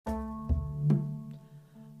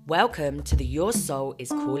Welcome to the Your Soul is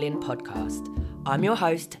Calling podcast. I'm your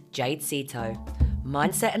host, Jade Cito,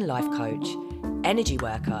 mindset and life coach, energy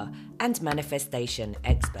worker, and manifestation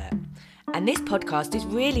expert. And this podcast is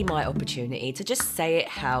really my opportunity to just say it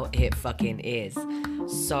how it fucking is.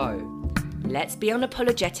 So, let's be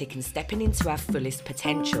unapologetic and stepping into our fullest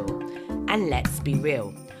potential. And let's be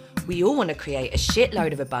real. We all want to create a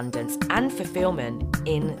shitload of abundance and fulfillment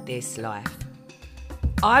in this life.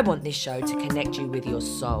 I want this show to connect you with your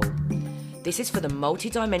soul. This is for the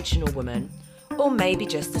multidimensional woman, or maybe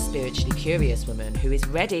just the spiritually curious woman who is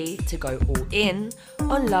ready to go all in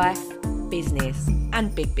on life, business,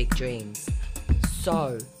 and big dreams.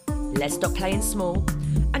 So, let's stop playing small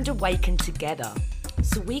and awaken together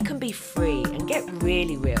so we can be free and get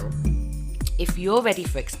really real. If you're ready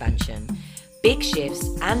for expansion, big shifts,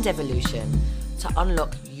 and evolution, to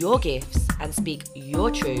unlock your gifts and speak your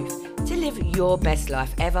truth to live your best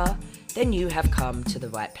life ever, then you have come to the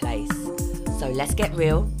right place. So let's get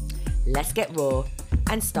real, let's get raw,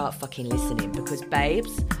 and start fucking listening because,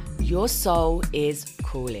 babes, your soul is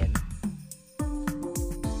calling.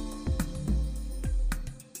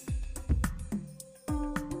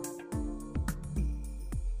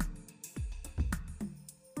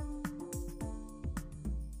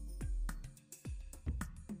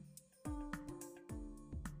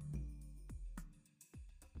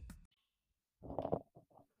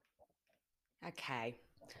 Okay,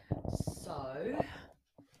 so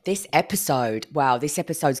this episode's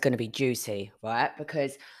going to be juicy, right?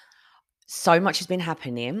 Because so much has been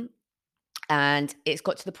happening and it's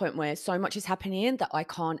got to the point where so much is happening that I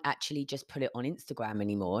can't actually just put it on Instagram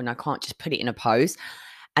anymore and I can't just put it in a post.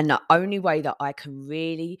 And the only way that I can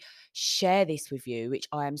really share this with you, which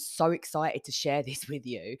I am so excited to share this with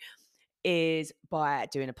you, is by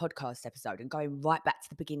doing a podcast episode and going right back to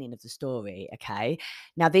the beginning of the story. Okay.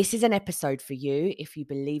 Now, this is an episode for you if you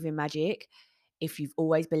believe in magic, if you've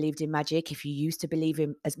always believed in magic, if you used to believe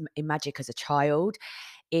in magic as a child,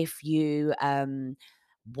 if you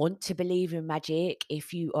want to believe in magic,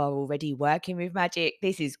 if you are already working with magic.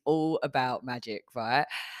 This is all about magic, right?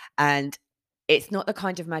 And it's not the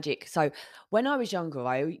kind of magic. So when I was younger,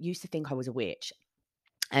 I used to think I was a witch.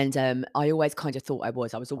 And I always kind of thought I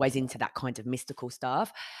was always into that kind of mystical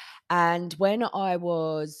stuff. And when I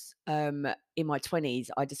was in my 20s,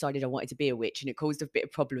 I decided I wanted to be a witch, and it caused a bit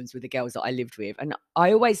of problems with the girls that I lived with. And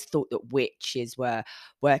I always thought that witches were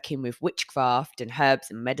working with witchcraft and herbs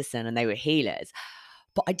and medicine, and they were healers.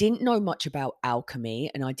 But I didn't know much about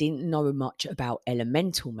alchemy, and I didn't know much about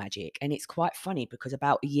elemental magic. And it's quite funny because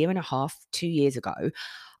about a year and a half, 2 years ago,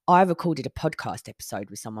 I recorded a podcast episode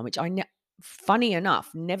with someone, which funny enough,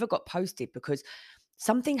 never got posted because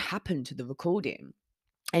something happened to the recording.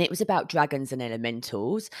 And it was about dragons and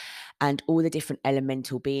elementals and all the different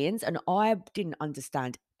elemental beings. And I didn't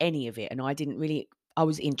understand any of it. And I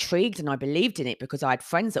was intrigued and I believed in it because I had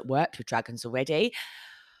friends that worked with dragons already.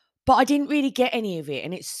 But I didn't really get any of it.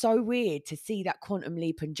 And it's so weird to see that quantum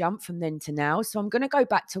leap and jump from then to now. So I'm going to go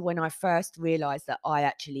back to when I first realized that I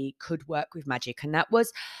actually could work with magic. And that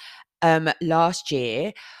was last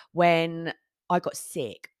year when I got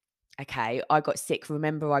sick. Okay. I got sick.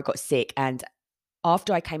 Remember, I got sick. And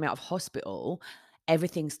after I came out of hospital,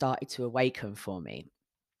 everything started to awaken for me.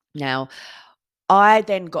 Now, I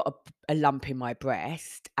then got a lump in my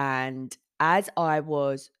breast. And as I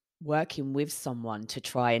was working with someone to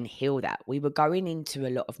try and heal that, we were going into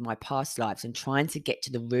a lot of my past lives and trying to get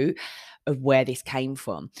to the root of where this came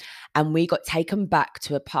from. And we got taken back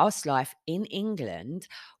to a past life in England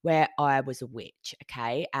where I was a witch.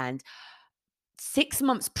 Okay. And 6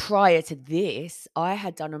 months prior to this, I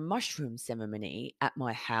had done a mushroom ceremony at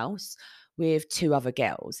my house with two other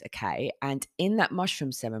girls. Okay. And in that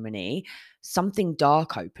mushroom ceremony, something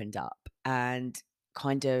dark opened up and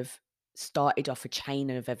kind of started off a chain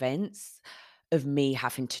of events of me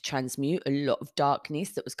having to transmute a lot of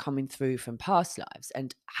darkness that was coming through from past lives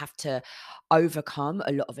and have to overcome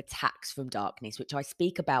a lot of attacks from darkness, which I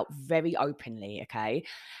speak about very openly. Okay.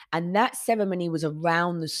 And that ceremony was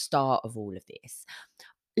around the start of all of this.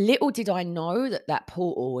 Little did I know that that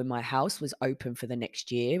portal in my house was open for the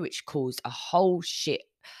next year, which caused a whole shit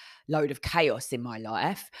load of chaos in my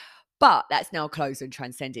life. But that's now closed and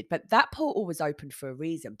transcended. But that portal was opened for a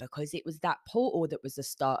reason because it was that portal that was the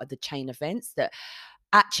start of the chain events that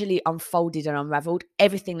actually unfolded and unraveled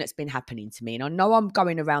everything that's been happening to me. And I know I'm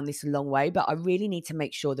going around this a long way, but I really need to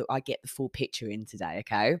make sure that I get the full picture in today.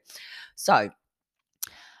 Okay. So,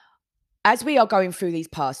 as we are going through these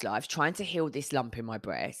past lives, trying to heal this lump in my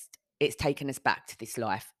breast, it's taken us back to this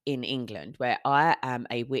life in England where I am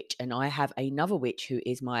a witch and I have another witch who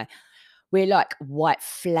is my we're like white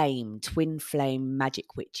flame, twin flame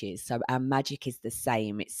magic witches. So our magic is the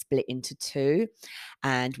same. It's split into two,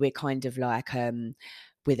 and we're kind of like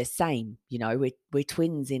we're the same, you know, we're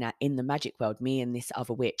twins in the magic world, me and this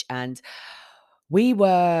other witch. And we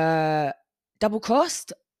were double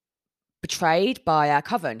crossed, betrayed by our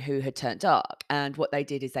coven who had turned dark. And what they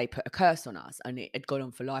did is they put a curse on us, and it had gone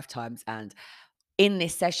on for lifetimes. And in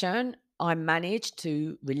this session, I managed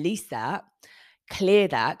to release that, clear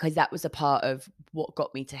that, because that was a part of what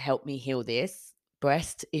got me to help me heal this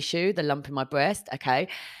breast issue, the lump in my breast. Okay.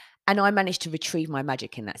 And I managed to retrieve my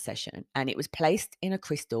magic in that session, and it was placed in a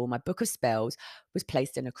crystal. My book of spells was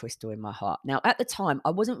placed in a crystal in my heart. Now, at the time,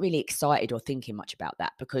 I wasn't really excited or thinking much about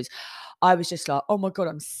that, because I was just like, oh my God,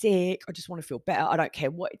 I'm sick. I just want to feel better. I don't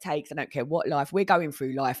care what it takes. I don't care what life. We're going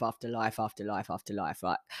through life after life after life after life,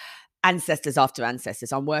 right? Ancestors after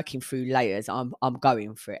ancestors. I'm working through layers. I'm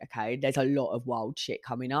going for it. Okay. There's a lot of wild shit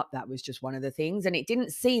coming up. That was just one of the things. And it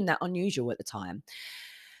didn't seem that unusual at the time.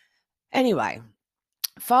 Anyway,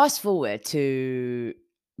 fast forward to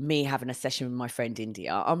me having a session with my friend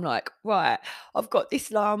India. I'm like, right, I've got this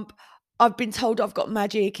lump. I've been told I've got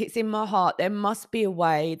magic. It's in my heart. There must be a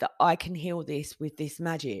way that I can heal this with this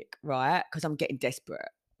magic, right? Because I'm getting desperate,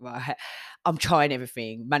 right? I'm trying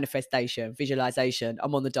everything, manifestation, visualization.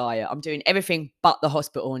 I'm on the diet. I'm doing everything but the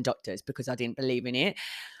hospital and doctors, because I didn't believe in it.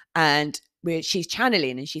 And she's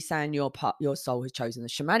channeling, and she's saying your soul has chosen the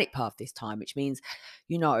shamanic path this time, which means,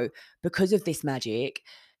 you know, because of this magic,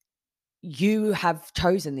 you have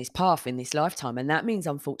chosen this path in this lifetime. And that means,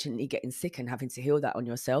 unfortunately, getting sick and having to heal that on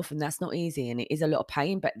yourself. And that's not easy. And it is a lot of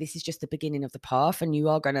pain, but this is just the beginning of the path, and you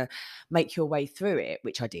are going to make your way through it,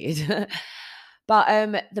 which I did.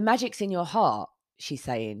 But the magic's in your heart, she's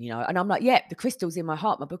saying, you know. And I'm like, yeah, the crystal's in my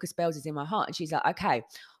heart. My book of spells is in my heart. And she's like, okay,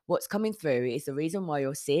 what's coming through is the reason why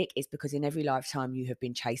you're sick is because in every lifetime you have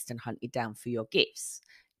been chased and hunted down for your gifts.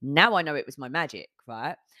 Now I know it was my magic,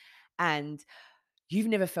 right? And you've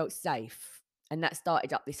never felt safe. And that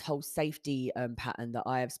started up this whole safety pattern that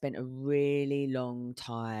I have spent a really long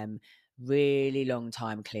time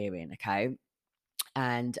clearing. Okay.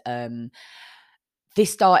 And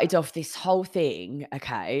this started off this whole thing,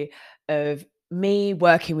 okay, of me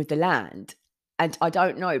working with the land. And I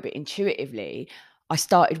don't know, but intuitively, I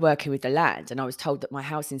started working with the land, and I was told that my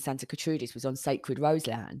house in Santa Gertrudis was on sacred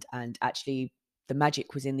roseland, and actually the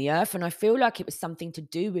magic was in the earth. And I feel like it was something to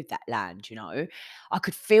do with that land, you know. I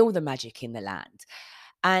could feel the magic in the land.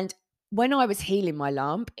 And when I was healing my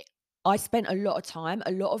lump, I spent a lot of time,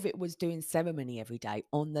 a lot of it was doing ceremony every day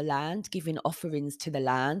on the land, giving offerings to the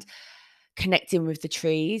land, connecting with the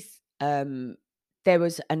trees. There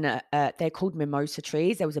was they're called mimosa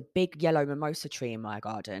trees. There was a big yellow mimosa tree in my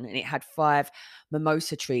garden, and it had 5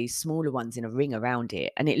 mimosa trees, smaller ones, in a ring around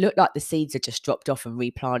it. And it looked like the seeds had just dropped off and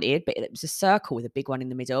replanted, but it was a circle with a big one in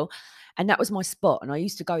the middle. And that was my spot. And I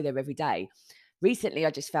used to go there every day. Recently,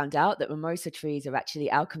 I just found out that mimosa trees are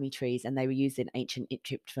actually alchemy trees, and they were used in ancient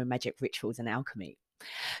Egypt for magic rituals and alchemy.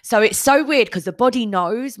 So it's so weird, because the body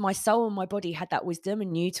knows, my soul and my body had that wisdom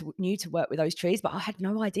and knew to work with those trees, but I had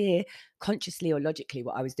no idea consciously or logically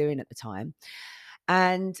what I was doing at the time.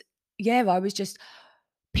 And yeah, I was just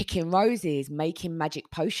picking roses, making magic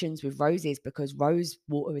potions with roses, because rose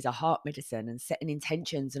water is a heart medicine, and setting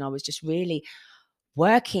intentions. And I was just really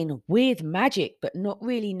working with magic, but not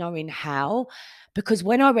really knowing how. Because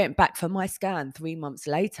when I went back for my scan 3 months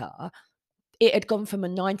later, it had gone from a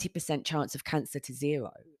 90% chance of cancer to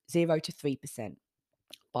zero to 3%,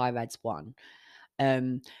 BIRADS 1.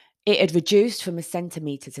 It had reduced from a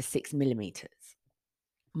centimetre to 6 millimetres.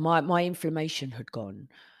 My inflammation had gone.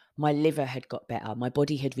 My liver had got better. My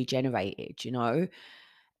body had regenerated, you know.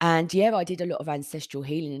 And yeah, I did a lot of ancestral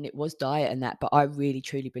healing, and it was diet and that, but I really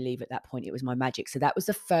truly believe at that point it was my magic. So that was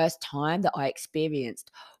the first time that I experienced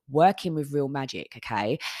working with real magic.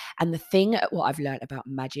 Okay. And the thing, what I've learned about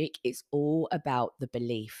magic, it's all about the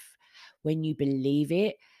belief. When you believe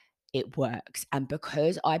it, it works. And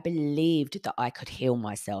because I believed that I could heal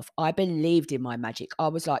myself, I believed in my magic. I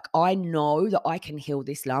was like, I know that I can heal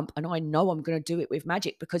this lump, and I know I'm going to do it with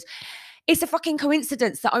magic, because it's a fucking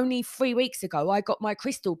coincidence that only 3 weeks ago I got my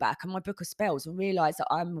crystal back and my book of spells, and realized that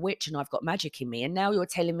I'm a witch and I've got magic in me. And now you're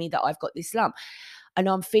telling me that I've got this lump, and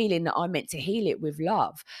I'm feeling that I'm meant to heal it with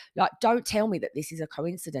love. Like, don't tell me that this is a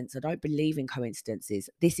coincidence. I don't believe in coincidences.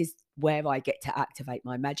 This is where I get to activate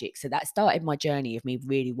my magic. So that started my journey of me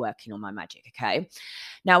really working on my magic. Okay.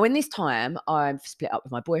 Now, in this time, I've split up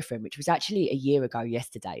with my boyfriend, which was actually a year ago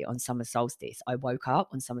yesterday on summer solstice. I woke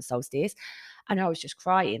up on summer solstice, and I was just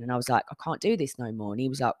crying, and I was like, I can't do this no more. And he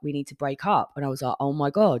was like, we need to break up. And I was like, oh my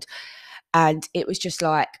God. And it was just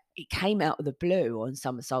like, it came out of the blue on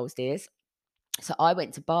summer solstice. So I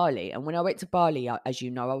went to Bali, and when I went to Bali, as you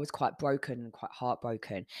know, I was quite broken and quite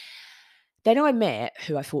heartbroken. Then I met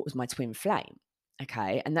who I thought was my twin flame.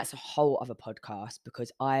 Okay. And that's a whole other podcast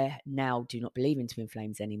because I now do not believe in twin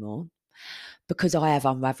flames anymore because I have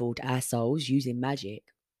unraveled our souls using magic.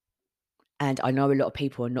 And I know a lot of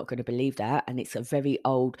people are not going to believe that. And it's a very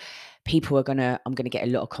old, I'm going to get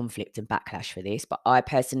a lot of conflict and backlash for this. But I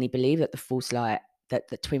personally believe that that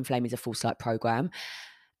the twin flame is a false light program.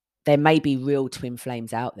 There may be real twin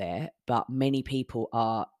flames out there, but many people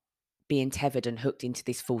are being tethered and hooked into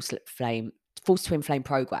this false twin flame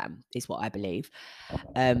program, is what I believe.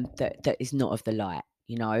 That is not of the light,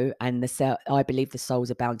 you know. And I believe the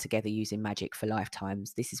souls are bound together using magic for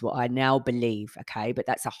lifetimes. This is what I now believe. Okay, but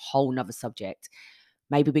that's a whole nother subject.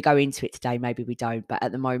 Maybe we go into it today, maybe we don't. But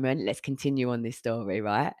at the moment, let's continue on this story,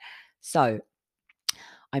 right? So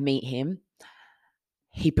I meet him.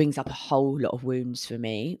 He brings up a whole lot of wounds for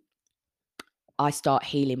me. I start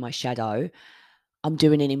healing my shadow. I'm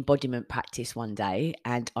doing an embodiment practice one day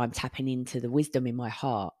and I'm tapping into the wisdom in my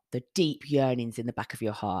heart, the deep yearnings in the back of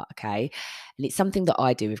your heart. Okay. And it's something that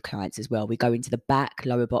I do with clients as well. We go into the back,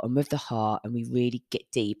 lower bottom of the heart and we really get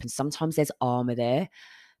deep. And sometimes there's armor there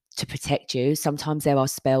to protect you. Sometimes there are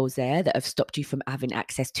spells there that have stopped you from having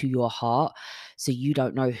access to your heart. So you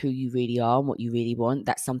don't know who you really are and what you really want.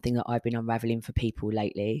 That's something that I've been unraveling for people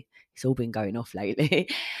lately. It's all been going off lately.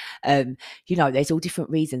 You know, there's all different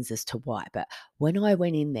reasons as to why. But when I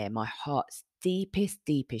went in there, my heart's deepest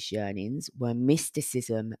yearnings were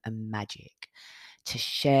mysticism and magic. To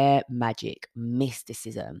share magic,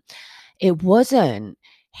 mysticism. It wasn't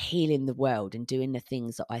healing the world and doing the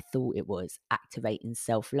things that I thought it was, activating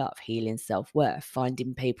self love, healing self worth,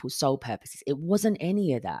 finding people's soul purposes. It wasn't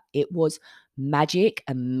any of that. It was magic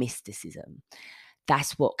and mysticism.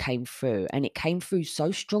 That's what came through. And it came through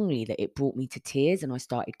so strongly that it brought me to tears and I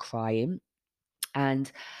started crying. And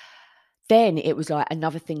then it was like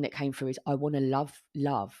another thing that came through is I want to love.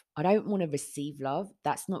 I don't want to receive love.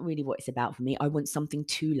 That's not really what it's about for me. I want something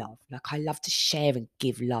to love. Like I love to share and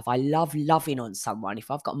give love. I love loving on someone.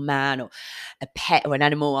 If I've got a man or a pet or an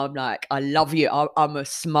animal, I'm like, I love you. I'm a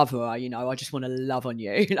smotherer, you know, I just want to love on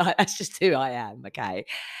you. Like that's just who I am. Okay.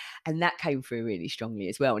 And that came through really strongly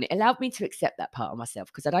as well. And it allowed me to accept that part of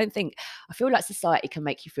myself because I feel like society can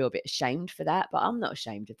make you feel a bit ashamed for that, but I'm not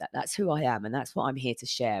ashamed of that. That's who I am and that's what I'm here to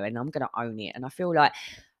share and I'm going to own it. And I feel like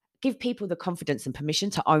give people the confidence and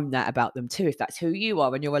permission to own that about them too. If that's who you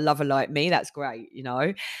are and you're a lover like me, that's great, you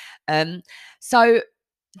know? Um, so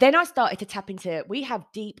then I started to tap into, we have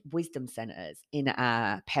deep wisdom centers in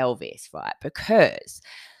our pelvis, right? Because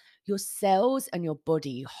your cells and your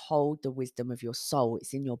body hold the wisdom of your soul.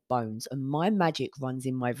 It's in your bones. And my magic runs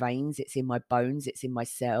in my veins. It's in my bones. It's in my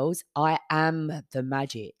cells. I am the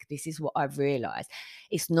magic. This is what I've realized.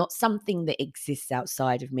 It's not something that exists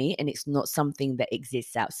outside of me, and it's not something that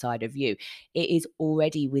exists outside of you. It is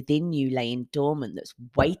already within you, laying dormant, that's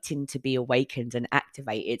waiting to be awakened and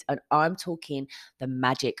activated. And I'm talking the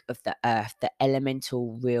magic of the earth, the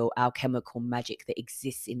elemental, real, alchemical magic that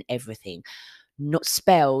exists in everything, not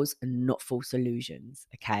spells and not false illusions.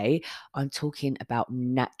 Okay. I'm talking about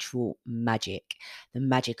natural magic, the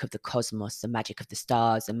magic of the cosmos, the magic of the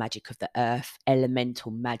stars, the magic of the earth,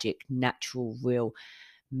 elemental magic, natural, real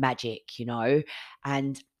magic, you know.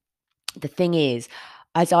 And the thing is,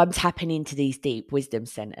 as I'm tapping into these deep wisdom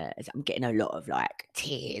centers, I'm getting a lot of like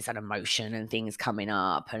tears and emotion and things coming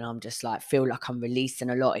up. And I'm just like, feel like I'm releasing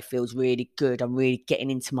a lot. It feels really good. I'm really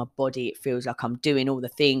getting into my body. It feels like I'm doing all the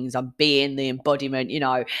things. I'm being the embodiment, you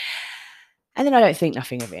know. And then I don't think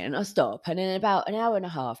nothing of it and I stop. And then about an hour and a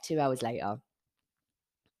half, 2 hours later,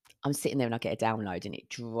 I'm sitting there and I get a download and it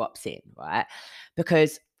drops in, right?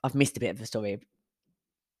 Because I've missed a bit of the story.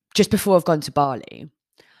 Just before I've gone to Bali,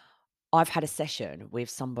 I've had a session with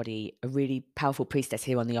somebody, a really powerful priestess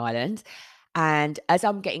here on the island. And as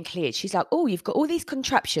I'm getting cleared, she's like, "Oh, you've got all these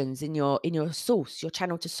contraptions in your source, your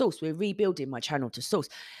channel to source. We're rebuilding my channel to source.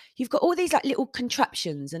 You've got all these like little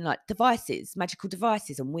contraptions and like devices, magical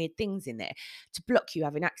devices and weird things in there to block you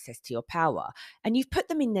having access to your power. And you've put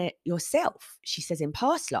them in there yourself," she says, "in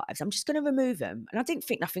past lives. I'm just going to remove them." And I didn't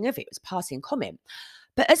think nothing of it. It was passing comment.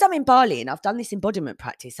 But as I'm in Bali and I've done this embodiment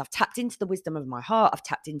practice, I've tapped into the wisdom of my heart, I've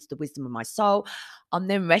tapped into the wisdom of my soul. I'm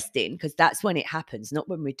then resting because that's when it happens, not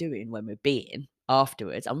when when we're being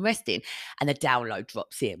afterwards. I'm resting and the download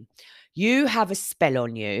drops in. You have a spell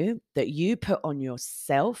on you that you put on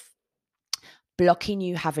yourself, blocking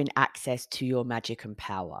you having access to your magic and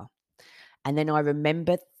power. And then I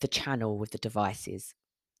remember the channel with the devices.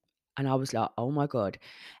 And I was like, oh my God.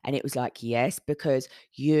 And it was like, yes, because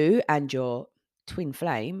you and your twin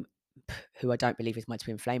flame, who I don't believe is my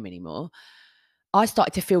twin flame anymore, I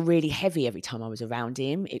started to feel really heavy every time I was around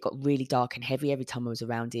him. It got really dark and heavy every time I was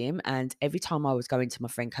around him. And every time I was going to my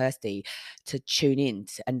friend Kirsty to tune in,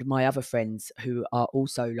 and my other friends who are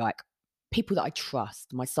also like people that I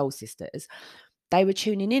trust, my soul sisters, they were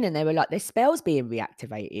tuning in and they were like, there's spells being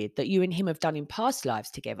reactivated that you and him have done in past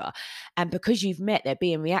lives together. And because you've met, they're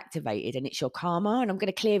being reactivated and it's your karma. And I'm going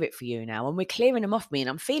to clear it for you now. And we're clearing them off me and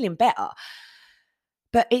I'm feeling better.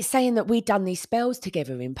 But it's saying that we'd done these spells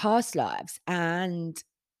together in past lives and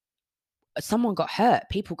someone got hurt.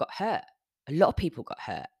 People got hurt. A lot of people got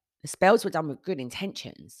hurt. The spells were done with good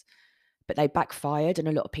intentions, but they backfired and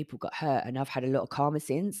a lot of people got hurt. And I've had a lot of karma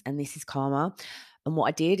since, and this is karma. And what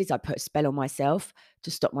I did is I put a spell on myself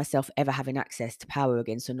to stop myself ever having access to power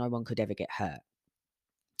again so no one could ever get hurt.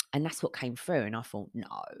 And that's what came through. And I thought,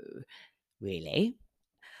 no, really?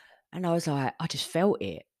 And I was like, I just felt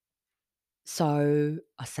it. So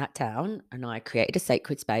I sat down and I created a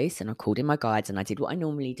sacred space and I called in my guides and I did what I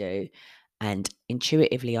normally do. And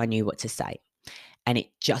intuitively, I knew what to say. And it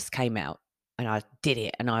just came out. And I did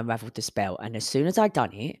it and I unraveled the spell. And as soon as I'd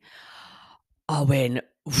done it, I went,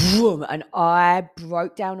 vroom, and I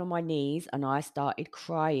broke down on my knees and I started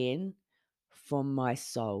crying from my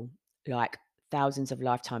soul, like thousands of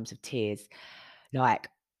lifetimes of tears. Like,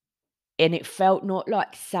 and it felt not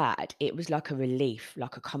like sad, it was like a relief,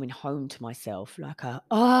 like a coming home to myself, like a,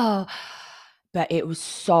 oh, but it was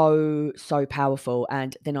so, so powerful.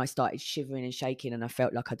 And then I started shivering and shaking and I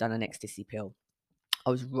felt like I'd done an ecstasy pill.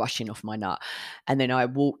 I was rushing off my nut. And then I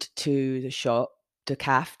walked to the shop, the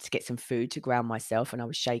calf, to get some food to ground myself. And I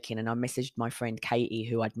was shaking. And I messaged my friend Katie,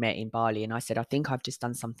 who I'd met in Bali. And I said, I think I've just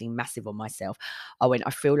done something massive on myself. I went,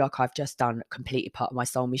 I feel like I've just done completed part of my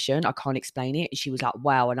soul mission. I can't explain it. And she was like,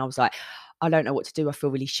 wow. And I was like, I don't know what to do. I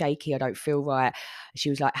feel really shaky. I don't feel right. She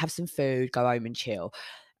was like, have some food, go home and chill.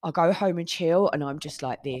 I go home and chill and I'm just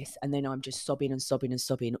like this. And then I'm just sobbing and sobbing and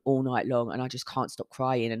sobbing all night long. And I just can't stop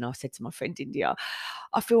crying. And I said to my friend India,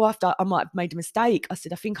 I feel after I might have made a mistake. I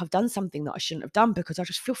said, I think I've done something that I shouldn't have done because I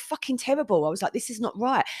just feel fucking terrible. I was like, this is not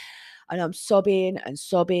right. And I'm sobbing and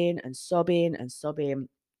sobbing and sobbing and sobbing.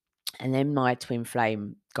 And then my twin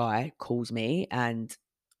flame guy calls me and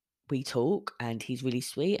we talk and he's really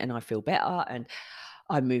sweet and I feel better and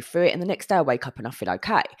I move through it. And the next day I wake up and I feel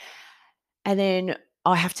okay. And then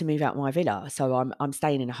I have to move out my villa. So I'm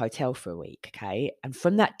staying in a hotel for a week. Okay. And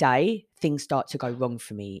from that day, things start to go wrong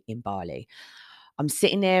for me in Bali. I'm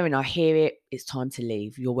sitting there and I hear it. It's time to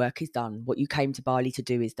leave. Your work is done. What you came to Bali to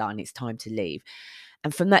do is done. It's time to leave.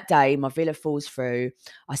 And from that day, my villa falls through.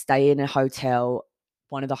 I stay in a hotel.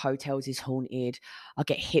 One of the hotels is haunted. I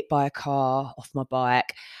get hit by a car off my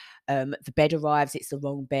bike. The bed arrives. It's the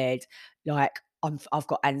wrong bed. Like I've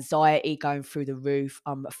got anxiety going through the roof.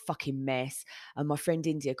 I'm a fucking mess. And my friend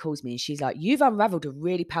India calls me and she's like, you've unraveled a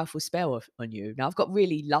really powerful spell on you. Now I've got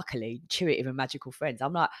really luckily intuitive and magical friends.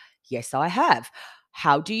 I'm like, yes, I have.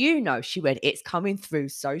 How do you know? She went, it's coming through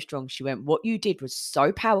so strong. She went, what you did was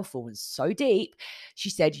so powerful and so deep. She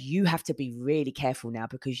said, you have to be really careful now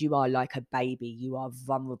because you are like a baby. You are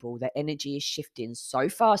vulnerable. The energy is shifting so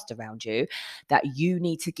fast around you that you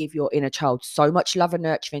need to give your inner child so much love and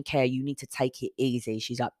nurture and care. You need to take it easy.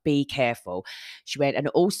 She's like, be careful. She went, and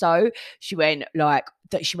also she went like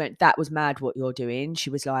that. She went, that was mad what you're doing. She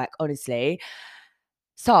was like, honestly.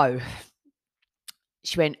 So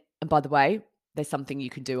she went, and by the way, there's something you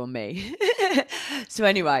can do on me. So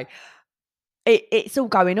anyway, it's all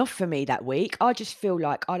going off for me that week. I just feel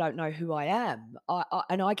like I don't know who I am.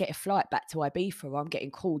 And I get a flight back to Ibiza. I'm getting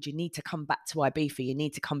called. You need to come back to Ibiza. You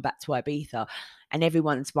need to come back to Ibiza. And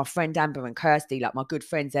everyone's my friend Amber and Kirsty, like my good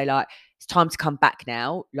friends. They're like, it's time to come back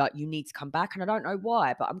now. Like you need to come back. And I don't know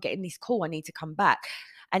why, but I'm getting this call. I need to come back.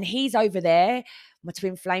 And he's over there, my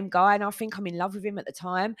twin flame guy, and I think I'm in love with him at the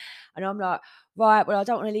time. And I'm like, right, well, I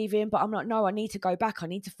don't want to leave him, but I'm like, no, I need to go back. I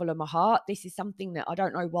need to follow my heart. This is something that I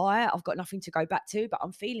don't know why. I've got nothing to go back to, but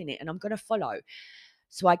I'm feeling it and I'm going to follow.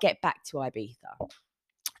 So I get back to Ibiza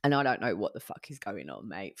and I don't know what the fuck is going on,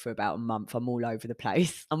 mate. For about a month, I'm all over the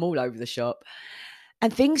place. I'm all over the shop.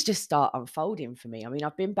 And things just start unfolding for me. I mean,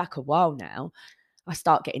 I've been back a while now. I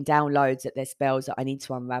start getting downloads that there's spells that I need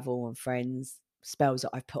to unravel on friends, spells that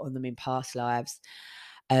I've put on them in past lives.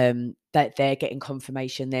 That they're getting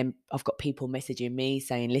confirmation. Then I've got people messaging me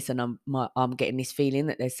saying, "Listen, I'm getting this feeling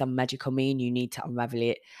that there's some magic on me, and you need to unravel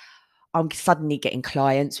it." I'm suddenly getting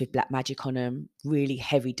clients with black magic on them, really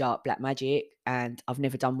heavy, dark black magic, and I've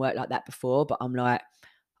never done work like that before. But I'm like,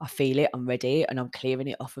 I feel it, I'm ready, and I'm clearing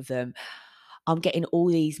it off of them. I'm getting all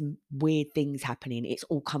these weird things happening. It's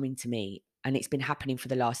all coming to me, and it's been happening for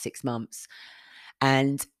the last 6 months.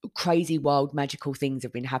 And crazy, wild, magical things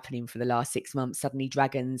have been happening for the last 6 months. Suddenly,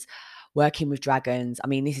 dragons, working with dragons. I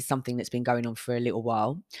mean, this is something that's been going on for a little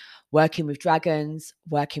while. Working with dragons,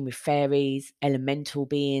 working with fairies, elemental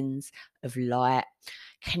beings of light,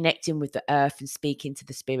 connecting with the earth and speaking to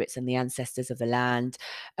the spirits and the ancestors of the land,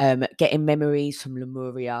 getting memories from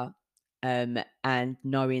Lemuria. And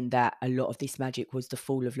knowing that a lot of this magic was the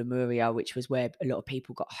fall of Lemuria, which was where a lot of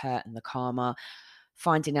people got hurt, and the karma,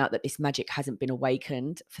 finding out that this magic hasn't been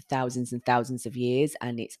awakened for thousands and thousands of years,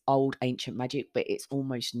 and it's old ancient magic, but it's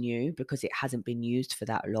almost new because it hasn't been used for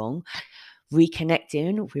that long.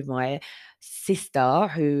 Reconnecting with my sister,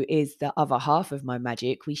 who is the other half of my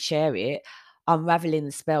magic, we share it, unraveling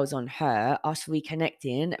the spells on her, us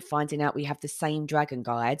reconnecting, finding out we have the same dragon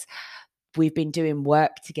guides. We've been doing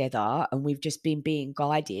work together and we've just been being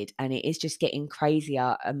guided, and it is just getting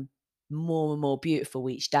crazier and more beautiful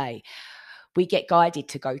each day. We get guided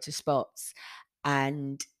to go to spots,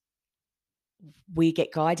 and we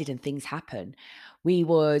get guided and things happen. We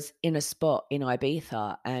was in a spot in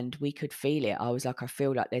Ibiza and we could feel it. I was like, I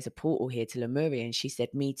feel like there's a portal here to Lemuria. And she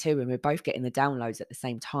said, me too. And we're both getting the downloads at the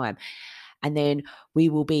same time. And then we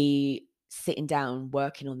will be sitting down,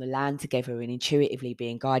 working on the land together and intuitively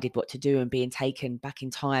being guided what to do, and being taken back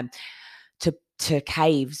in time to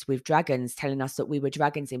caves with dragons, telling us that we were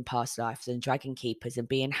dragons in past lives and dragon keepers, and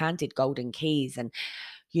being handed golden keys, and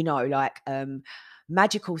like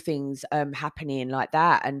magical things happening like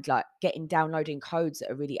that, and like downloading codes that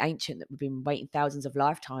are really ancient that we've been waiting thousands of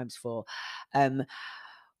lifetimes for. um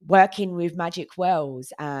Working with magic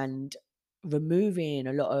wells and removing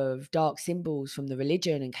a lot of dark symbols from the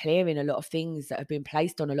religion, and clearing a lot of things that have been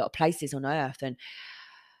placed on a lot of places on earth, and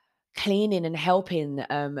cleaning and helping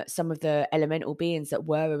some of the elemental beings that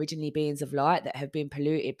were originally beings of light that have been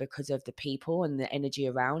polluted because of the people and the energy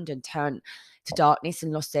around, and turned to darkness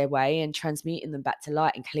and lost their way, and transmuting them back to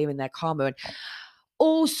light and clearing their karma, and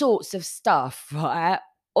all sorts of stuff, right?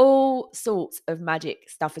 All sorts of magic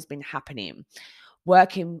stuff has been happening.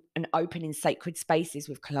 Working and opening sacred spaces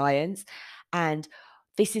with clients. And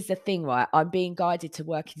this is the thing, right? I'm being guided to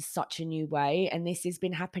work in such a new way. And this has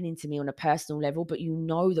been happening to me on a personal level, but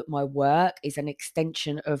that my work is an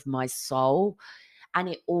extension of my soul. And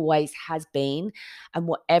it always has been. And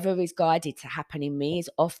whatever is guided to happen in me is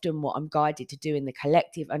often what I'm guided to do in the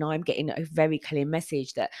collective. And I'm getting a very clear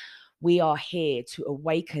message that we are here to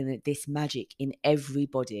awaken this magic in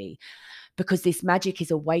everybody, because this magic is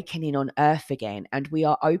awakening on earth again, and we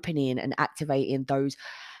are opening and activating those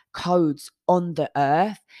codes on the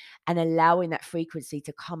earth and allowing that frequency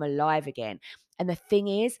to come alive again. And the thing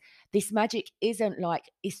is, this magic it's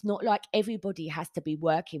not like everybody has to be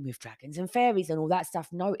working with dragons and fairies and all that stuff.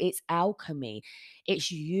 No, it's alchemy.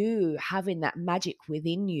 It's you having that magic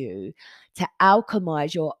within you to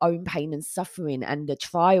alchemize your own pain and suffering, and the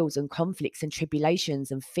trials and conflicts and tribulations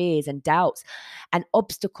and fears and doubts and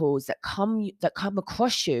obstacles that come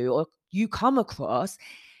across you, or you come across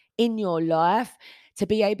in your life, to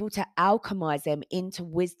be able to alchemize them into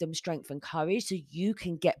wisdom, strength, and courage so you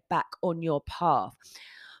can get back on your path.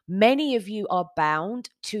 Many of you are bound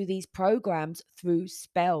to these programs through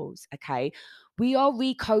spells, okay? We are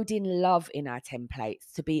recoding love in our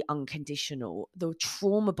templates to be unconditional. The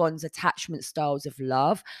trauma bonds, attachment styles of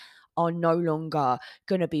love are no longer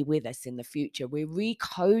going to be with us in the future. We're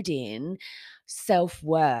recoding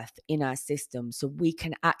self-worth in our system so we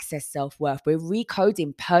can access self-worth. We're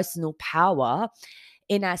recoding personal power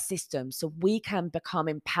in our system so we can become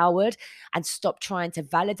empowered and stop trying to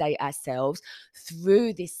validate ourselves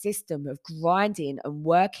through this system of grinding and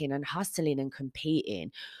working and hustling and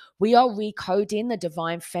competing. We are recoding the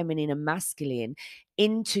divine feminine and masculine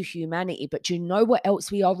into humanity. But do you know what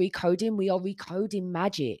else we are recoding? We are recoding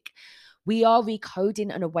magic. We are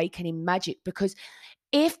recoding and awakening magic, because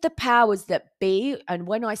if the powers that be, and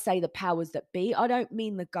when I say the powers that be, I don't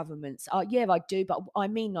mean the governments. Yeah, I do, but I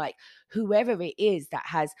mean like whoever it is that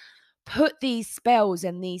has put these spells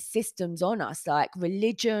and these systems on us, like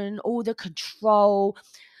religion, all the control,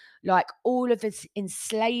 like all of this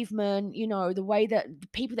enslavement, the way that the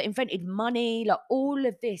people that invented money, like all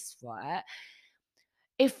of this, right?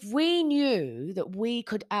 If we knew that we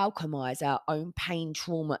could alchemize our own pain,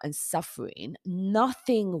 trauma, and suffering,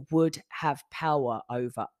 nothing would have power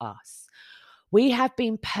over us. We have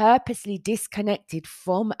been purposely disconnected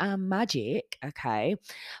from our magic, okay?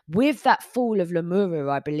 With that fall of Lemuria,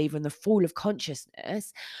 I believe, and the fall of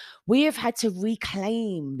consciousness, we have had to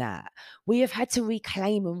reclaim that. We have had to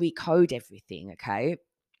reclaim and recode everything, okay?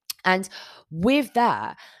 And with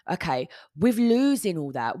that, okay, with losing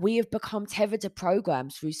all that, we have become tethered to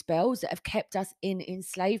programs through spells that have kept us in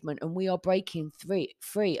enslavement, and we are breaking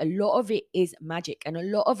free. A lot of it is magic, and a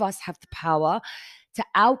lot of us have the power to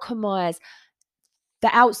alchemize the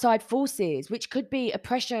outside forces, which could be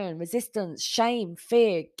oppression, resistance, shame,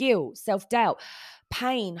 fear, guilt, self doubt,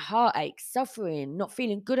 pain, heartache, suffering, not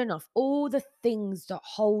feeling good enough, all the things that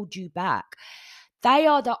hold you back. They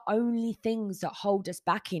are the only things that hold us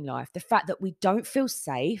back in life. The fact that we don't feel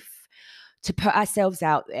safe to put ourselves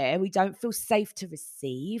out there. We don't feel safe to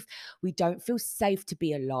receive. We don't feel safe to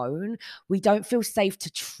be alone. We don't feel safe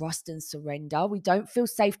to trust and surrender. We don't feel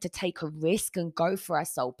safe to take a risk and go for our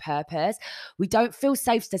soul purpose. We don't feel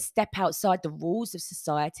safe to step outside the rules of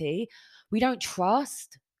society. We don't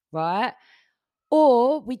trust, right?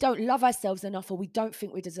 Or we don't love ourselves enough, or we don't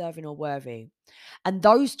think we're deserving or worthy. And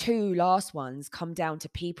those two last ones come down to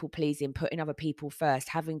people pleasing, putting other people first,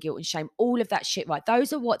 having guilt and shame, all of that shit, right?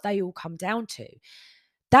 Those are what they all come down to.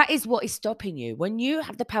 That is what is stopping you. When you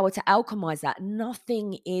have the power to alchemize that,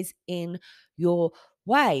 nothing is in your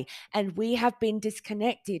way. And we have been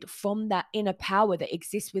disconnected from that inner power that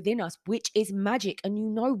exists within us, which is magic. And you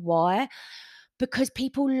know why? Because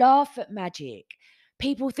people laugh at magic.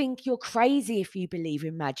 People think you're crazy if you believe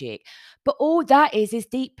in magic. But all that is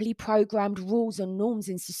deeply programmed rules and norms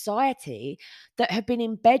in society that have been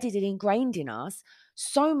embedded and ingrained in us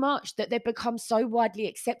so much that they've become so widely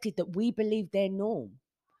accepted that we believe they're norm.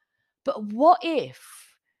 But what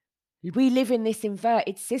if we live in this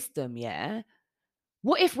inverted system, yeah?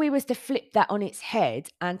 What if we was to flip that on its head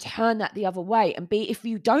and turn that the other way and be, if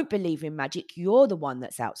you don't believe in magic, you're the one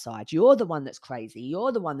that's outside. You're the one that's crazy.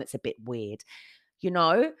 You're the one that's a bit weird. You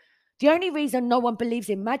know, the only reason no one believes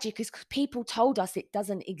in magic is because people told us it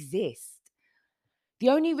doesn't exist. The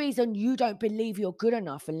only reason you don't believe you're good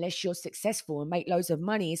enough unless you're successful and make loads of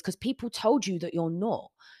money is because people told you that you're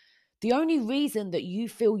not. The only reason that you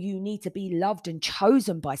feel you need to be loved and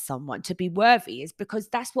chosen by someone to be worthy is because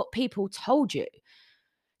that's what people told you.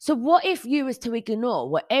 So what if you was to ignore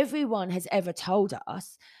what everyone has ever told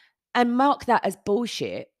us and mark that as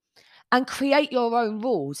bullshit and create your own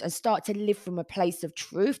rules and start to live from a place of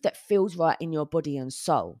truth that feels right in your body and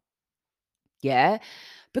soul? Yeah?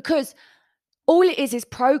 Because all it is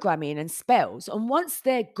programming and spells. And once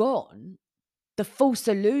they're gone, the false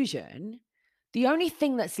illusion, the only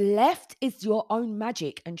thing that's left is your own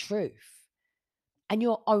magic and truth and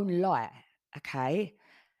your own light. Okay.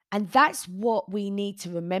 And that's what we need to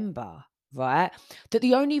remember, right? That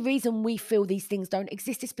the only reason we feel these things don't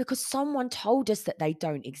exist is because someone told us that they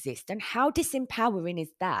don't exist. And how disempowering is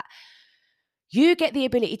that? You get the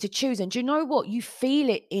ability to choose. And do you know what? You feel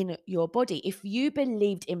it in your body. If you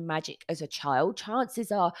believed in magic as a child,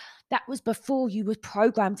 chances are that was before you were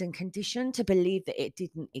programmed and conditioned to believe that it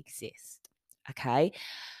didn't exist. Okay.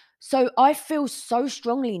 So I feel so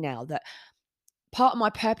strongly now that part of my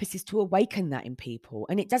purpose is to awaken that in people.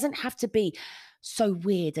 And it doesn't have to be so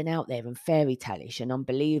weird and out there and fairy tale-ish and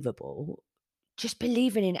unbelievable. Just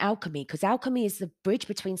believing in alchemy, because alchemy is the bridge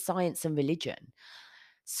between science and religion.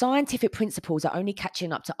 Scientific principles are only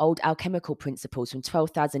catching up to old alchemical principles from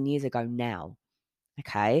 12,000 years ago now.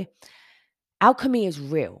 Okay. Alchemy is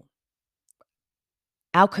real.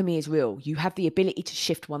 Alchemy is real. You have the ability to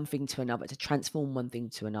shift one thing to another, to transform one thing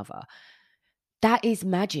to another. That is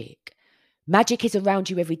magic. Magic is around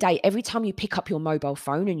you every day. Every time you pick up your mobile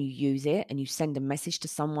phone and you use it and you send a message to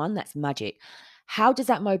someone, that's magic. How does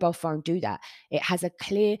that mobile phone do that? It has a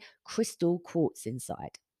clear crystal quartz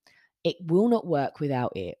inside. It will not work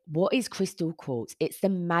without it. What is crystal quartz? It's the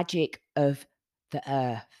magic of the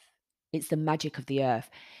earth. It's the magic of the earth.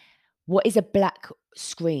 What is a black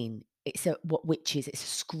screen? It's it's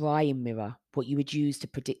a scrying mirror, what you would use to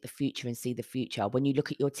predict the future and see the future. When you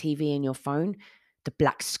look at your TV and your phone, the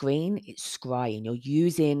black screen, it's scrying. You're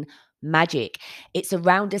using magic. It's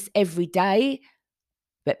around us every day,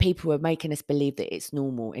 but people are making us believe that it's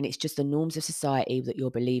normal, and it's just the norms of society that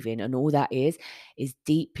you're believing. And all that is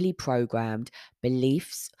deeply programmed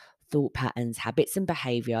beliefs, thought patterns, habits, and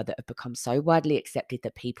behavior that have become so widely accepted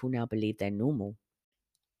that people now believe they're normal.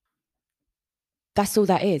 That's all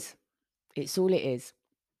that is. It's all it is.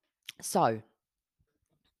 So,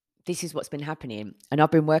 this is what's been happening. And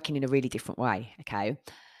I've been working in a really different way. Okay.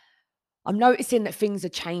 I'm noticing that things are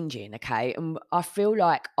changing. Okay. And I feel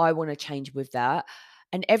like I want to change with that.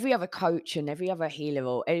 And every other coach and every other healer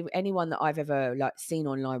or anyone that I've ever like seen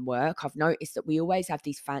online work, I've noticed that we always have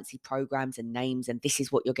these fancy programs and names, and this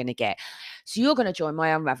is what you're going to get. So you're going to join my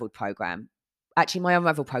Unraveled program. Actually, my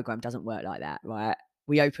Unraveled program doesn't work like that, right?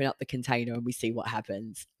 we open up the container and we see what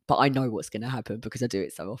happens. But I know what's going to happen because I do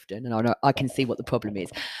it so often, and I know I can see what the problem is.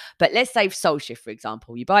 But let's say Soul Shift, for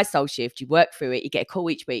example. You buy Soul Shift, you work through it, you get a call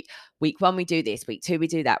each week. Week 1, we do this. Week 2, we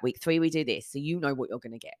do that. Week 3, we do this. So you know what you're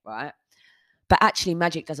going to get, right? But actually,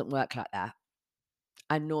 magic doesn't work like that.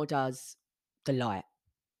 And nor does the light.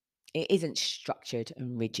 It isn't structured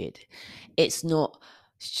and rigid. It's not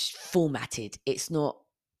formatted. It's not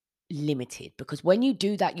limited, because when you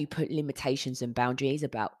do that, you put limitations and boundaries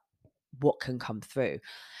about what can come through.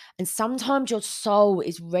 And sometimes your soul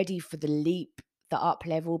is ready for the leap, the up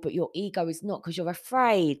level, but your ego is not, because you're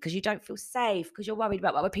afraid, because you don't feel safe, because you're worried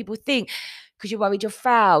about what other people think, because you're worried you'll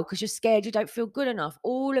fail, because you're scared you don't feel good enough.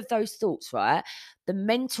 All of those thoughts, right? The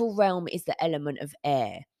mental realm is the element of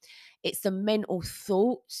air. It's the mental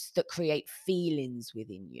thoughts that create feelings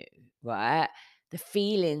within you, right? The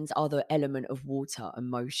feelings are the element of water,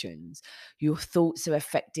 emotions. Your thoughts are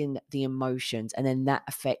affecting the emotions, and then that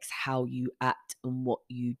affects how you act and what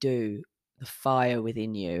you do. The fire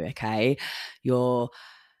within you, okay? Your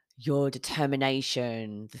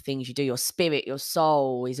determination, the things you do, your spirit, your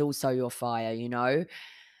soul is also your fire,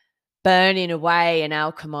 burning away and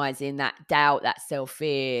alchemizing that doubt, that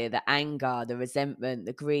self-fear, the anger, the resentment,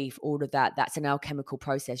 the grief, all of that. That's an alchemical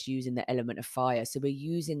process using the element of fire. So we're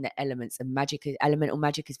using the elements, and magic, elemental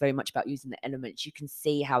magic is very much about using the elements. You can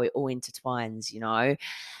see how it all intertwines,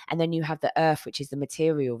 And then you have the earth, which is the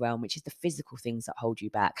material realm, which is the physical things that hold you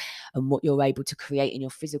back, and what you're able to create in your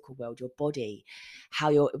physical world, your body,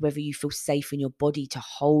 whether you feel safe in your body to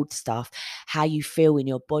hold stuff, how you feel in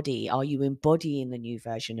your body. Are you embodying the new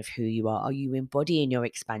version of who you are? Are you embodying your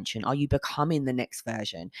expansion? Are you becoming the next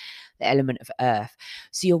version? The element of earth.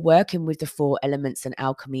 So you're working with the 4 elements and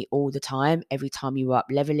alchemy all the time. Every time you're up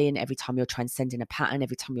leveling, every time you're transcending a pattern,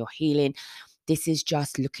 every time you're healing. This is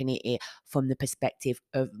just looking at it from the perspective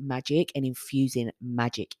of magic and infusing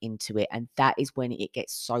magic into it. And that is when it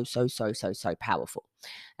gets so powerful.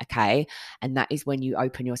 Okay. And that is when you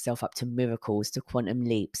open yourself up to miracles, to quantum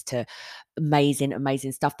leaps, to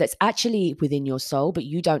amazing stuff that's actually within your soul, but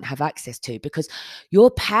you don't have access to, because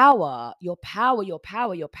your power, your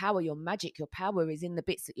magic, your power is in the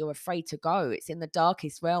bits that you're afraid to go. It's in the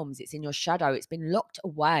darkest realms. It's in your shadow. It's been locked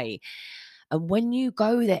away. And when you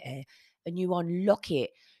go there and you unlock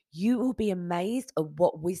it, you will be amazed at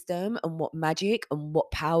what wisdom and what magic and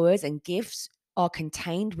what powers and gifts are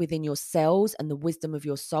contained within your cells, and the wisdom of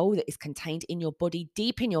your soul that is contained in your body,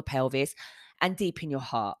 deep in your pelvis and deep in your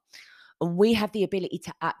heart. And we have the ability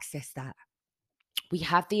to access that. We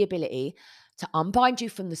have the ability to unbind you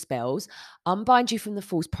from the spells, unbind you from the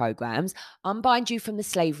false programs, unbind you from the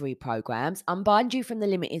slavery programs, unbind you from the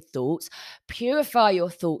limited thoughts, purify your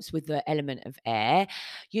thoughts with the element of air,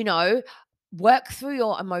 work through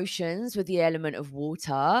your emotions with the element of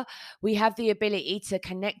water. We have the ability to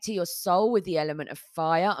connect to your soul with the element of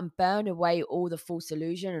fire and burn away all the false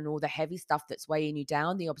illusion and all the heavy stuff that's weighing you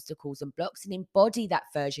down, the obstacles and blocks, and embody that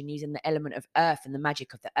version using the element of earth and the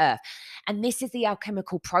magic of the earth. And this is the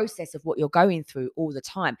alchemical process of what you're going through all the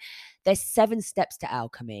time. There's 7 steps to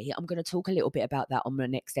alchemy. I'm going to talk a little bit about that on the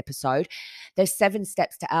next episode. There's 7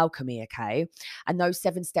 steps to alchemy, okay? And those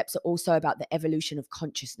 7 steps are also about the evolution of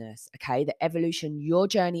consciousness, okay? The evolution, your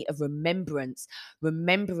journey of remembrance,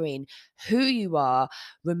 remembering who you are,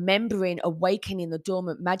 remembering, awakening the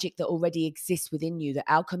dormant magic that already exists within you,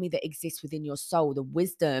 the alchemy that exists within your soul, the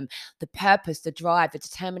wisdom, the purpose, the drive, the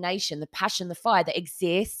determination, the passion, the fire that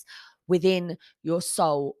exists within your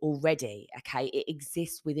soul already. Okay, it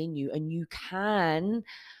exists within you, and you can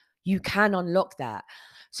unlock that.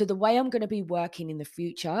 So the way I'm going to be working in the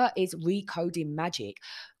future is recoding magic,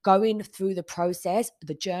 going through the process,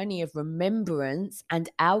 the journey of remembrance and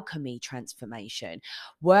alchemy transformation,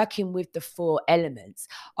 working with the 4 elements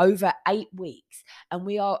over 8 weeks. And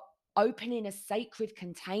we are opening a sacred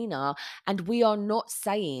container, and we are not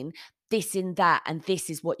saying this and that and this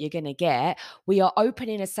is what you're going to get. We are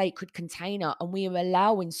opening a sacred container, and we are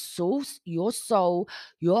allowing source, your soul,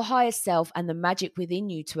 your higher self, and the magic within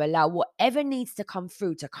you to allow whatever needs to come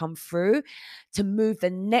through, to move the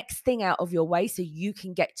next thing out of your way, so you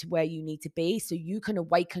can get to where you need to be, so you can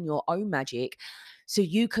awaken your own magic, so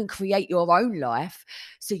you can create your own life,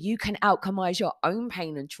 so you can alchemize your own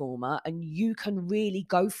pain and trauma, and you can really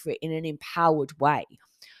go for it in an empowered way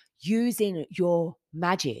using your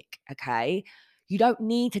magic. Okay. You don't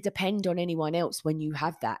need to depend on anyone else when you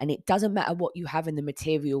have that. And it doesn't matter what you have in the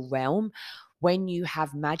material realm. When you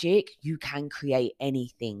have magic, you can create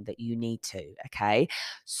anything that you need to. Okay.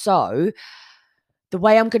 So the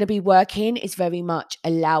way I'm going to be working is very much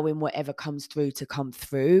allowing whatever comes through to come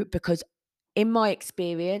through, because in my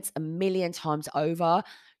experience, a million times over,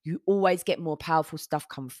 you always get more powerful stuff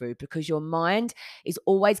come through, because your mind is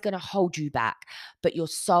always going to hold you back, but your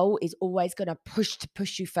soul is always going to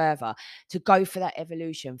push you further, to go for that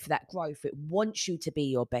evolution, for that growth. It wants you to be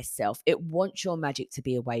your best self. It wants your magic to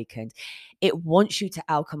be awakened. It wants you to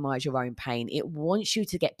alchemize your own pain. It wants you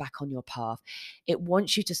to get back on your path. It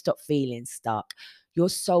wants you to stop feeling stuck. Your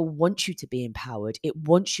soul wants you to be empowered. It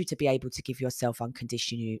wants you to be able to give yourself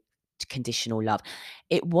conditional love.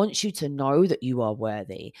 It wants you to know that you are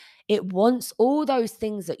worthy. It wants all those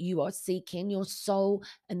things that you are seeking, your soul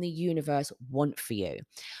and the universe want for you.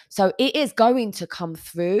 So it is going to come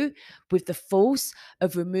through with the force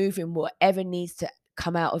of removing whatever needs to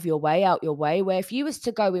come out your way. Where if you was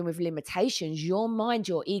to go in with limitations, your mind,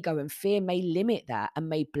 your ego and fear may limit that and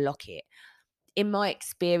may block it. In my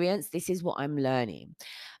experience, this is what I'm learning.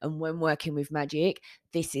 And when working with magic,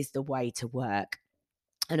 this is the way to work.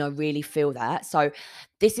 And I really feel that. So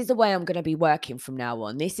this is the way I'm going to be working from now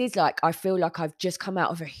on. This is like, I feel like I've just come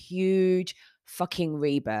out of a huge fucking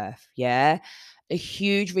rebirth. Yeah. A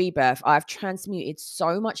huge rebirth. I've transmuted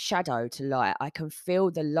so much shadow to light. I can feel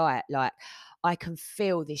the light. Like, I can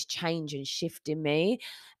feel this change and shift in me.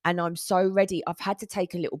 And I'm so ready. I've had to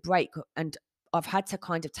take a little break, and I've had to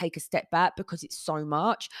kind of take a step back because it's so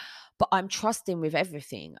much, but I'm trusting with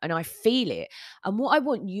everything and I feel it. And what I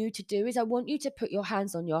want you to do is, I want you to put your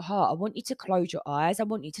hands on your heart. I want you to close your eyes. I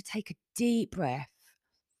want you to take a deep breath.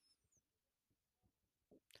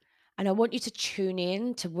 And I want you to tune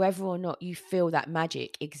in to whether or not you feel that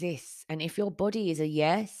magic exists. And if your body is a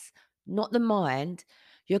yes, not the mind,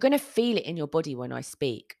 you're going to feel it in your body when I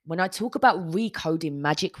speak. When I talk about recoding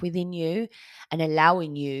magic within you and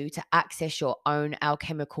allowing you to access your own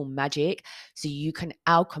alchemical magic so you can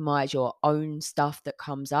alchemize your own stuff that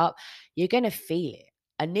comes up, you're going to feel it.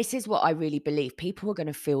 And this is what I really believe. People are going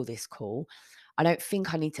to feel this call. I don't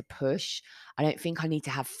think I need to push. I don't think I need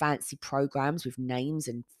to have fancy programs with names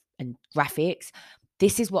and graphics.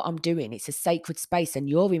 This is what I'm doing. It's a sacred space and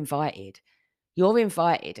you're invited. You're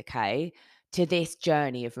invited, okay, to this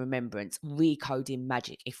journey of remembrance, recoding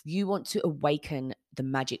magic. If you want to awaken the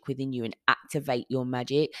magic within you and activate your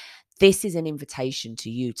magic, this is an invitation to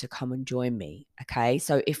you to come and join me, okay?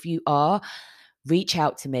 So if you are, reach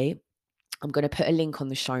out to me. I'm going to put a link on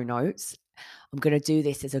the show notes. I'm going to do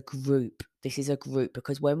this as a group. This is a group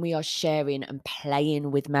because when we are sharing and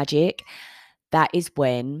playing with magic, that is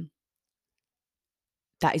when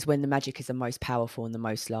the magic is the most powerful and the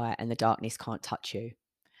most light, and the darkness can't touch you.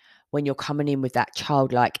 When you're coming in with that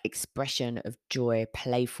childlike expression of joy,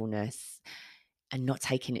 playfulness, and not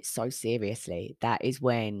taking it so seriously, that is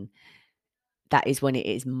when it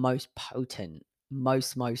is most potent,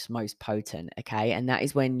 most potent. Okay. And that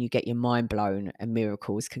is when you get your mind blown and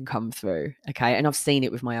miracles can come through. Okay. And I've seen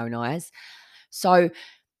it with my own eyes. So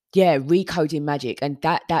yeah, recoding magic. And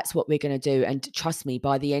that's what we're going to do. And trust me,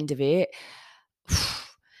 by the end of it,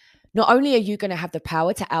 not only are you going to have the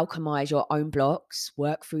power to alchemize your own blocks,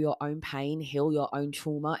 work through your own pain, heal your own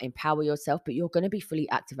trauma, empower yourself, but you're going to be fully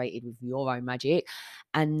activated with your own magic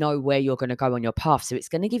and know where you're going to go on your path. So it's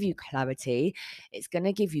going to give you clarity. It's going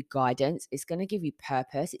to give you guidance. It's going to give you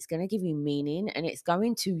purpose. It's going to give you meaning, and it's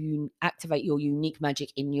going to activate your unique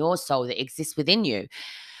magic in your soul that exists within you.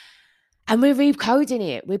 And we're recoding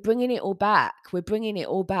it. We're bringing it all back. We're bringing it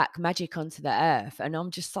all back, magic onto the earth. And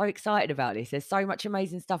I'm just so excited about this. There's so much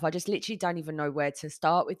amazing stuff. I just literally don't even know where to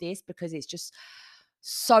start with this because it's just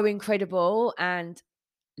so incredible. And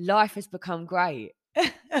life has become great.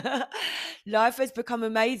 Life has become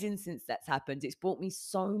amazing since that's happened. It's brought me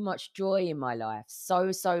so much joy in my life.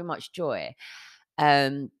 So much joy.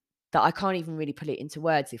 That I can't even really put it into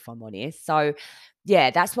words, if I'm honest. So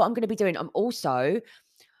yeah, that's what I'm going to be doing. I'm also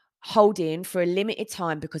holding for a limited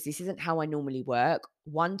time, because this isn't how I normally work,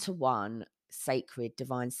 one-to-one sacred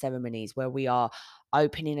divine ceremonies where we are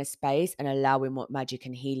opening a space and allowing what magic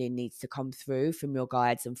and healing needs to come through from your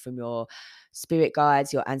guides and from your spirit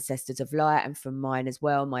guides, your ancestors of light, and from mine as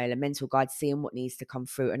well, my elemental guides, seeing what needs to come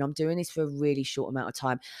through. And I'm doing this for a really short amount of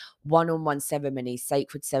time. One-on-one ceremonies,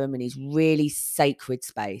 sacred ceremonies, really sacred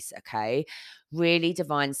space, okay? Really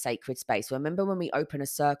divine sacred space. Remember, when we open a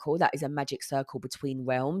circle, that is a magic circle between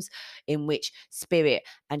realms in which spirit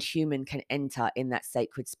and human can enter in that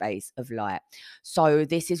sacred space of light. So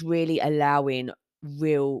this is really allowing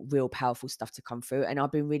real powerful stuff to come through, and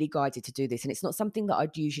I've been really guided to do this. And it's not something that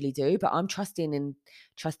I'd usually do, but I'm trusting in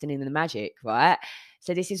the magic, right?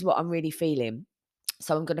 So this is what I'm really feeling.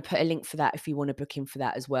 So I'm going to put a link for that if you want to book in for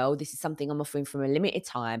that as well. This is something I'm offering for a limited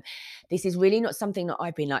time. This is really not something that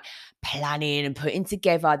I've been like planning and putting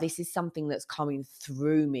together. This is something that's coming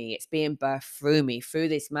through me. It's being birthed through me, through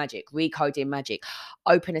this magic, recoding magic.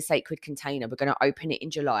 Open a sacred container. We're going to open it in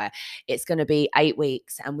July. It's going to be 8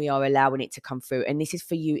 weeks and we are allowing it to come through. And this is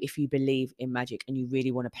for you if you believe in magic and you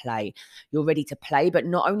really want to play. You're ready to play, but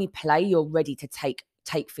not only play, you're ready to take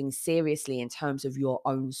things seriously in terms of your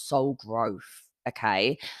own soul growth.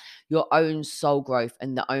 Okay, your own soul growth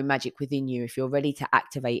and the own magic within you. If you're ready to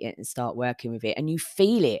activate it and start working with it and you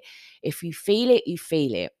feel it, if you feel it, you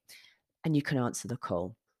feel it, and you can answer the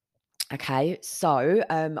call. Okay, so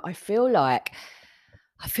I feel like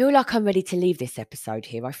I'm ready to leave this episode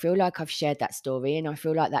here. I feel like I've shared that story, and I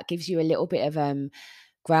feel like that gives you a little bit of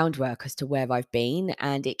groundwork as to where I've been,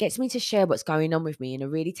 and it gets me to share what's going on with me in a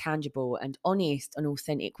really tangible and honest and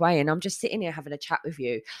authentic way. And I'm just sitting here having a chat with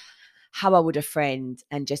you how I would a friend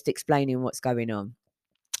and just explaining what's going on.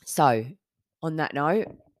 So, on that note,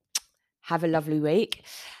 have a lovely week,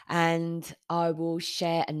 and I will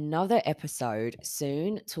share another episode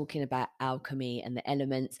soon talking about alchemy and the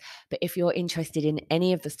elements. But if you're interested in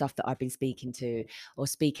any of the stuff that I've been speaking to or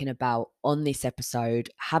speaking about on this episode,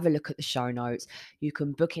 have a look at the show notes. You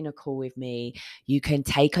can book in a call with me. You can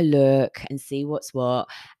take a look and see what's what.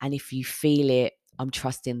 And if you feel it, I'm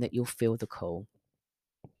trusting that you'll feel the call.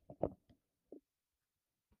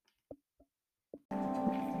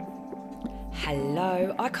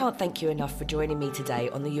 Hello, I can't thank you enough for joining me today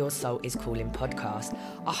on the Your Soul is Calling podcast.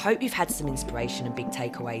 I hope you've had some inspiration and big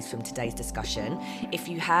takeaways from today's discussion. If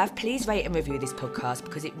you have, please rate and review this podcast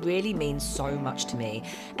because it really means so much to me.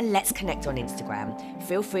 And let's connect on Instagram.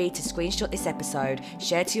 Feel free to screenshot this episode,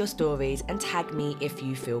 share to your stories, and tag me if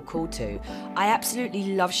you feel called to. I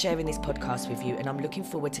absolutely love sharing this podcast with you, and I'm looking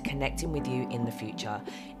forward to connecting with you in the future.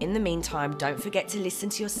 In the meantime, don't forget to listen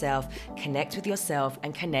to yourself, connect with yourself,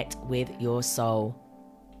 and connect with your soul.